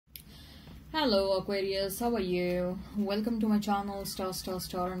Hello Aquarius, how are you? Welcome to my channel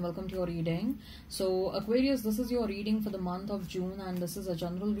star and welcome to your reading. So Aquarius, this is your reading for the month of June and this is a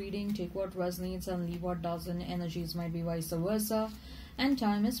general reading. Take what resonates and leave what doesn't. Energies might be vice versa and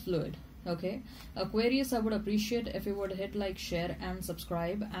time is fluid. Okay, Aquarius, I would appreciate if you would hit like, share and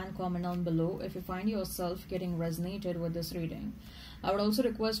subscribe and comment down below if you find yourself getting resonated with this reading. I would also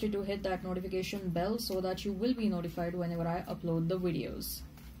request you to hit that notification bell so that you will be notified whenever I upload the videos.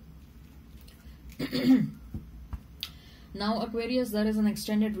 Now Aquarius, there is an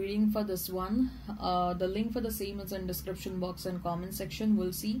extended reading for this one. The link for the same is in description box and comment section.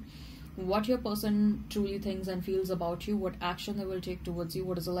 We'll see what your person truly thinks and feels about you, what action they will take towards you,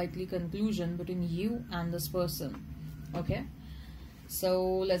 what is a likely conclusion between you and this person. Okay,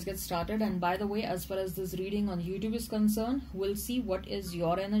 so let's get started. And by the way, as far as this reading on YouTube is concerned, we'll see what is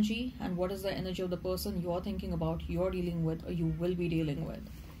your energy and what is the energy of the person you're thinking about, you're dealing with, or you will be dealing with.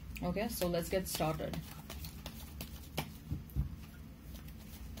 Okay, so let's get started.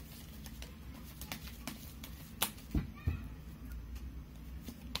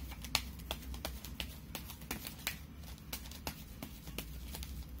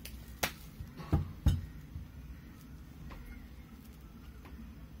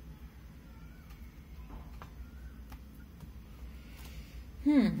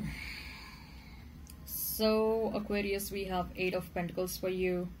 So Aquarius, we have 8 of Pentacles for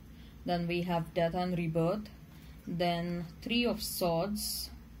you. Then we have Death and Rebirth. Then 3 of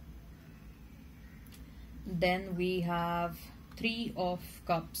Swords. Then we have 3 of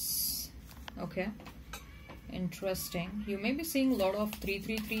Cups. Okay, interesting. You may be seeing a lot of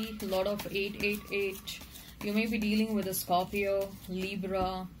 333, a lot of 888. You may be dealing with a Scorpio,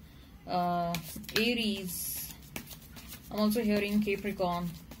 Libra, Aries. I'm also hearing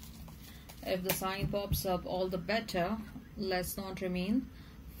Capricorn. If the sign pops up, all the better. Let's not remain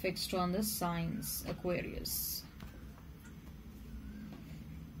fixed on the signs, Aquarius.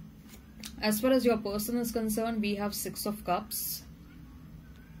 As far as your person is concerned, we have 6 of Cups.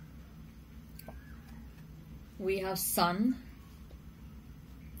 We have Sun,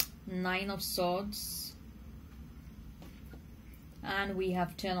 9 of Swords, and we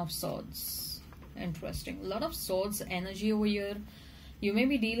have 10 of Swords. Interesting. A lot of Swords energy over here. You may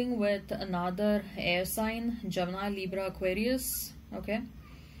be dealing with another air sign, Gemini, Libra, Aquarius. Okay.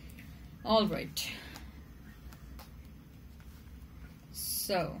 All right.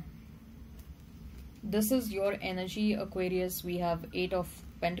 So this is your energy, Aquarius. We have 8 of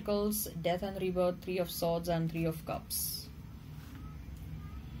Pentacles, Death and Rebirth, 3 of Swords and 3 of Cups.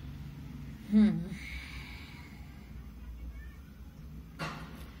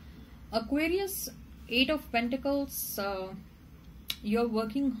 Aquarius, 8 of Pentacles. You're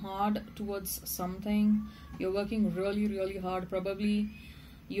working hard towards something. You're working really hard. Probably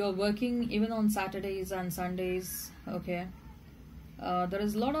you're working even on Saturdays and Sundays. Okay, there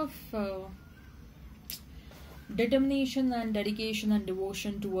is a lot of determination and dedication and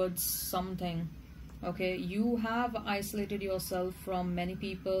devotion towards something. Okay, you have isolated yourself from many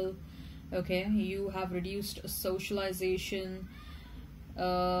people. Okay, you have reduced socialization.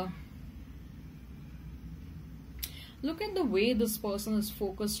 Look at the way this person is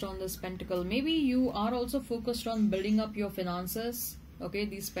focused on this pentacle. Maybe you are also focused on building up your finances. Okay,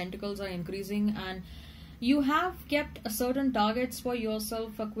 these pentacles are increasing and you have kept a certain targets for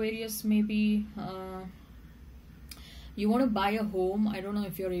yourself, Aquarius. Maybe you want to buy a home. I don't know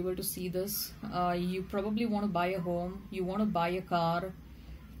if you're able to see this. You probably want to buy a home. You want to buy a car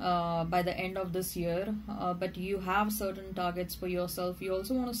by the end of this year. But you have certain targets for yourself. You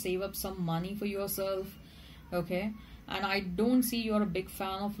also want to save up some money for yourself. Okay, and I don't see you're a big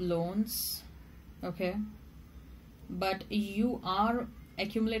fan of loans. Okay, but you are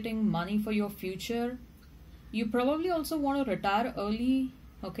accumulating money for your future. You probably also want to retire early.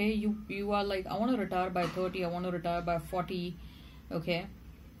 Okay, you are like, I want to retire by 30, I want to retire by 40. Okay,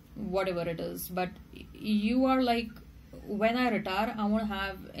 whatever it is, but you are like, when I retire, I want to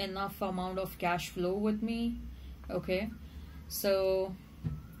have enough amount of cash flow with me. Okay, so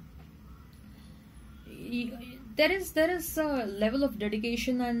there is a level of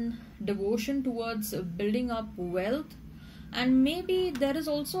dedication and devotion towards building up wealth, and maybe there is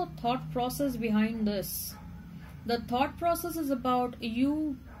also a thought process behind this. The thought process is about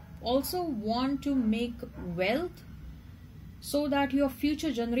you also want to make wealth so that your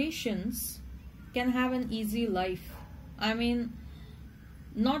future generations can have an easy life. I mean,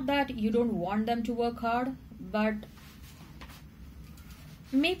 not that you don't want them to work hard, but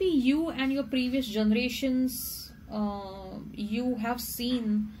maybe you and your previous generations, you have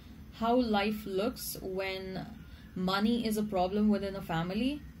seen how life looks when money is a problem within a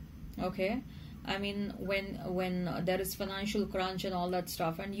family. Okay, I mean, when there is financial crunch and all that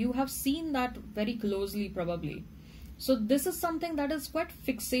stuff, and you have seen that very closely probably. So this is something that is quite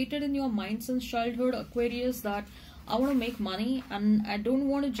fixated in your mind since childhood, Aquarius, that I want to make money and I don't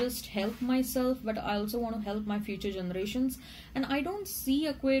want to just help myself, but I also want to help my future generations. And I don't see,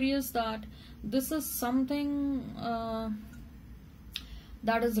 Aquarius, that this is something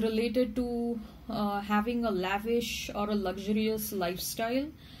that is related to having a lavish or a luxurious lifestyle.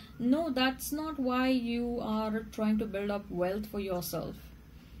 No, that's not why you are trying to build up wealth for yourself.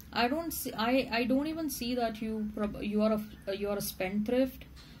 I don't see. I don't even see that you are a spendthrift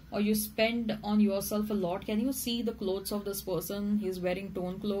or you spend on yourself a lot. Can you see the clothes of this person? He's wearing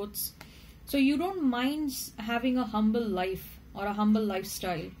torn clothes. So you don't mind having a humble life or a humble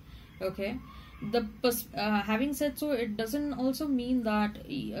lifestyle. Okay. Having said so, it doesn't also mean that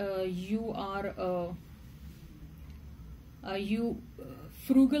you are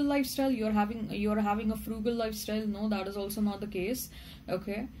frugal lifestyle. You're having a frugal lifestyle. No, that is also not the case.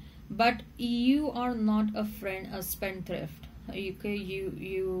 Okay, but you are not a spendthrift. Okay,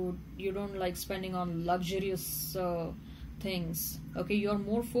 you don't like spending on luxurious things. Okay, you're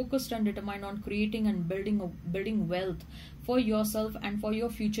more focused and determined on creating and building wealth for yourself and for your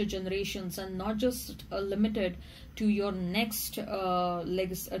future generations, and not just limited to your next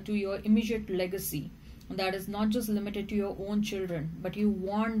legacy, to your immediate legacy. That is not just limited to your own children, but you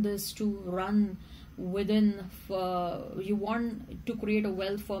want this to run within, you want to create a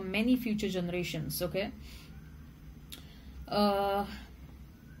wealth for many future generations. Okay,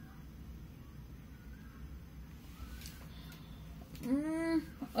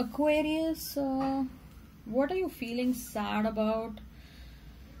 Aquarius, what are you feeling sad about?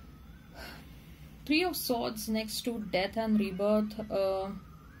 Three of Swords next to death and rebirth.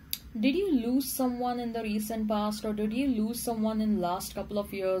 Did you lose someone in the recent past, or did you lose someone in last couple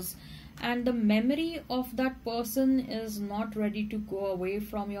of years, and the memory of that person is not ready to go away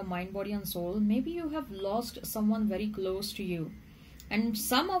from your mind, body and soul? Maybe you have lost someone very close to you, and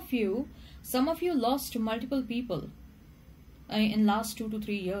some of you lost multiple people in last 2 to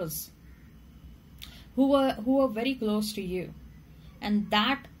 3 years who were very close to you, and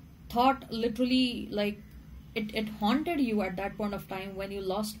that thought literally, like, it haunted you at that point of time when you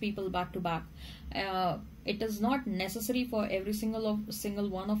lost people back to back. It is not necessary for every single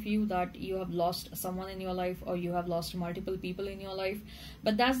one of you that you have lost someone in your life or you have lost multiple people in your life,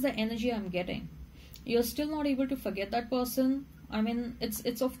 but that's the energy I'm getting. You're still not able to forget that person. I mean,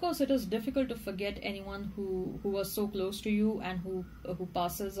 it's of course it is difficult to forget anyone who was so close to you and who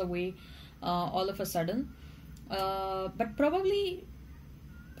passes away all of a sudden. But probably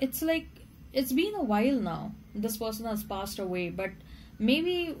it's like it's been a while now. This person has passed away, but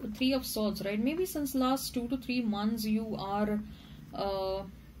maybe Three of Swords, right? Maybe since last 2 to 3 months you are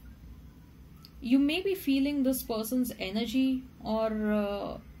you may be feeling this person's energy,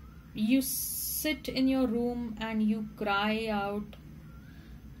 or you sit in your room and you cry out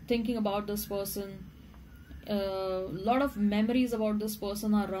thinking about this person. A lot of memories about this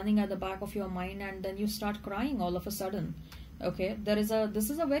person are running at the back of your mind, and then you start crying all of a sudden. Okay, this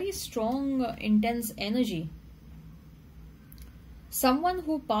is a very strong intense energy. Someone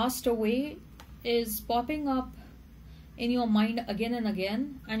who passed away is popping up in your mind again and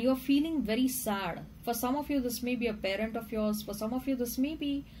again, and you're feeling very sad. For some of you this may be a parent of yours, for some of you this may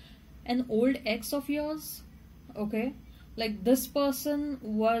be an old ex of yours. Okay, like this person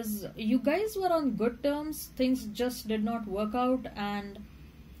you guys were on good terms, things just did not work out, and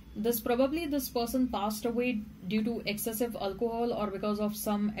this person passed away due to excessive alcohol or because of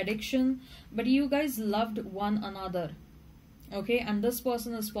some addiction, but you guys loved one another. Okay, and this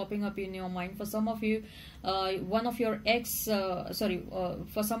person is popping up in your mind. For some of you, one of your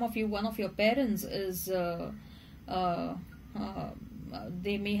for some of you, one of your parents is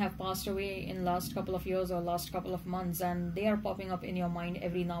they may have passed away in last couple of years or last couple of months, and they are popping up in your mind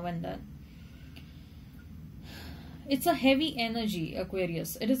every now and then. It's a heavy energy,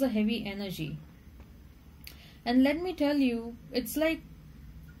 Aquarius. It is a heavy energy. And let me tell you, it's like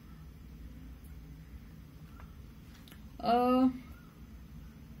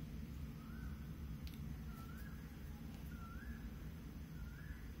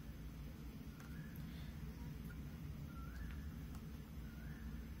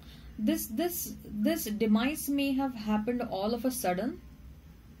this demise may have happened all of a sudden.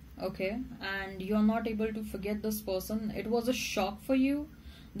 Okay, and you're not able to forget this person. It was a shock for you.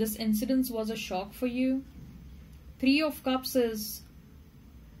 This incident was a shock for you. Three of Cups is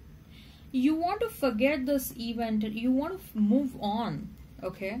you want to forget this event, you want to move on.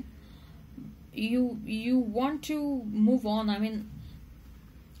 Okay, you want to move on. I mean,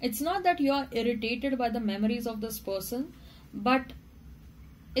 It's not that you are irritated by the memories of this person, but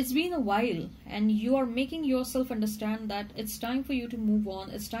it's been a while and you are making yourself understand that it's time for you to move on.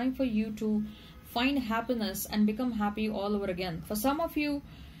 It's time for you to find happiness and become happy all over again. For some of you,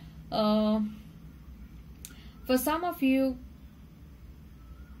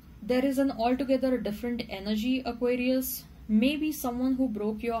 there is an altogether different energy, Aquarius. Maybe someone who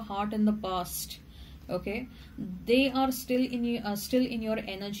broke your heart in the past. Okay, they are still in your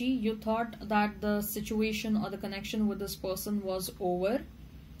energy. You thought that the situation or the connection with this person was over,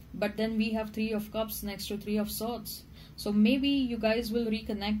 but then we have Three of Cups next to Three of Swords. So maybe you guys will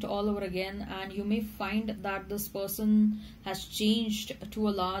reconnect all over again, and you may find that this person has changed to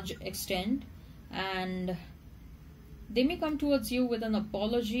a large extent, and they may come towards you with an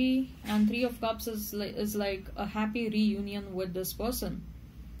apology. And Three of Cups is like a happy reunion with this person.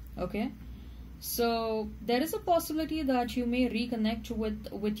 Okay, so there is a possibility that you may reconnect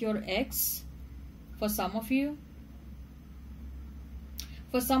with your ex. For some of you,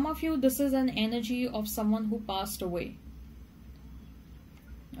 this is an energy of someone who passed away.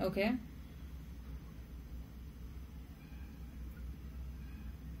 Okay,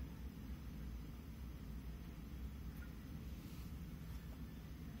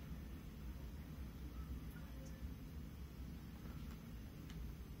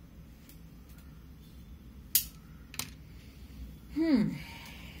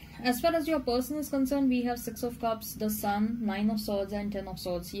 as far as your person is concerned, we have Six of Cups, the Sun, Nine of Swords, and Ten of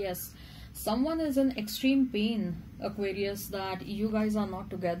Swords. Yes, someone is in extreme pain, Aquarius, that you guys are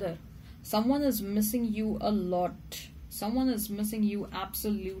not together. Someone is missing you a lot. Someone is missing you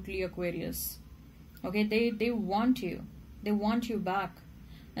absolutely, Aquarius. Okay, they want you. They want you back,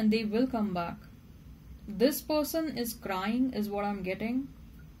 and they will come back. This person is crying is what I'm getting.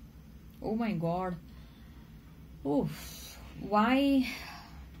 Oh my God. Oof. Why?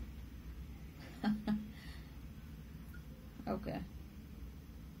 Okay.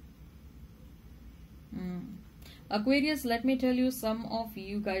 Aquarius, let me tell you, some of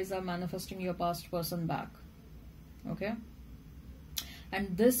you guys are manifesting your past person back. Okay,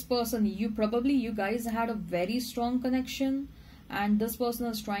 and this person, you guys had a very strong connection, and this person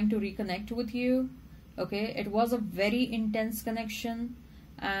is trying to reconnect with you. Okay, it was a very intense connection,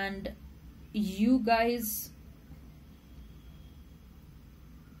 and you guys,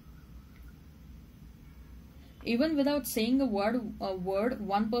 even without saying a word,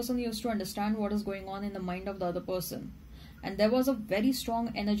 one person used to understand what is going on in the mind of the other person. And there was a very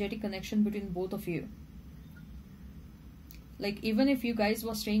strong energetic connection between both of you. Like, even if you guys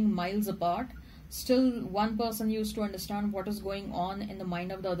were staying miles apart, still one person used to understand what is going on in the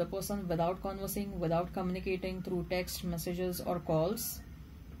mind of the other person without conversing, without communicating through text messages or calls.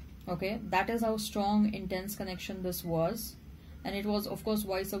 Okay, that is how strong, intense connection this was. And it was, of course,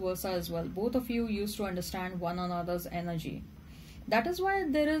 vice versa as well. Both of you used to understand one another's energy. That is why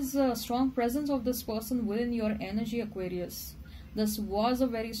there is a strong presence of this person within your energy, Aquarius. This was a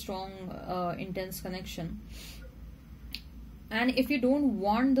very strong, intense connection. And if you don't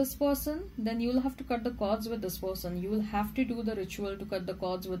want this person, then you'll have to cut the cords with this person. You will have to do the ritual to cut the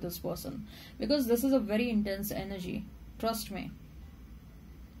cords with this person. Because this is a very intense energy. Trust me.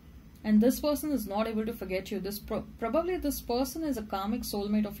 And this person is not able to forget you. Probably this person is a karmic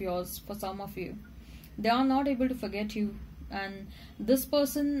soulmate of yours for some of you. They are not able to forget you. And this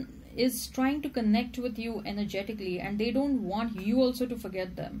person is trying to connect with you energetically. And they don't want you also to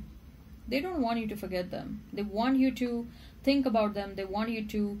forget them. They don't want you to forget them. They want you to think about them. They want you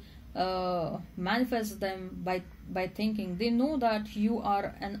to manifest them by thinking. They know that you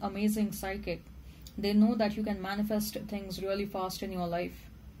are an amazing psychic. They know that you can manifest things really fast in your life.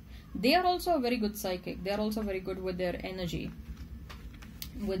 They are also a very good psychic. They are also very good with their energy,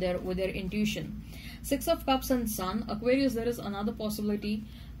 with their intuition. Six of Cups and Sun. Aquarius, there is another possibility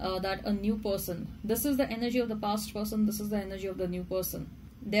that a new person. This is the energy of the past person. This is the energy of the new person.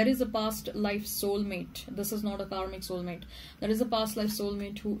 There is a past life soulmate. This is not a karmic soulmate. There is a past life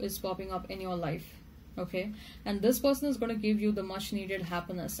soulmate who is popping up in your life. Okay, and this person is going to give you the much needed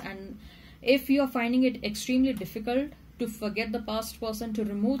happiness. And if you are finding it extremely difficult to forget the past person, to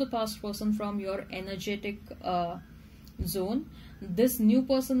remove the past person from your energetic zone, this new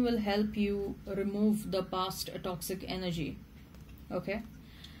person will help you remove the past toxic energy. Okay,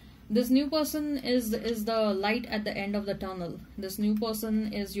 this new person is the light at the end of the tunnel. This new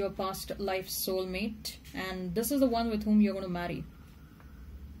person is your past life soulmate, and this is the one with whom you're going to marry,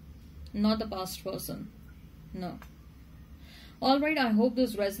 not the past person. No. Alright, I hope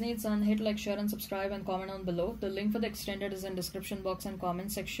this resonates, and hit like, share and subscribe and comment on below. The link for the extended is in description box and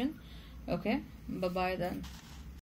comment section. Okay, bye bye then.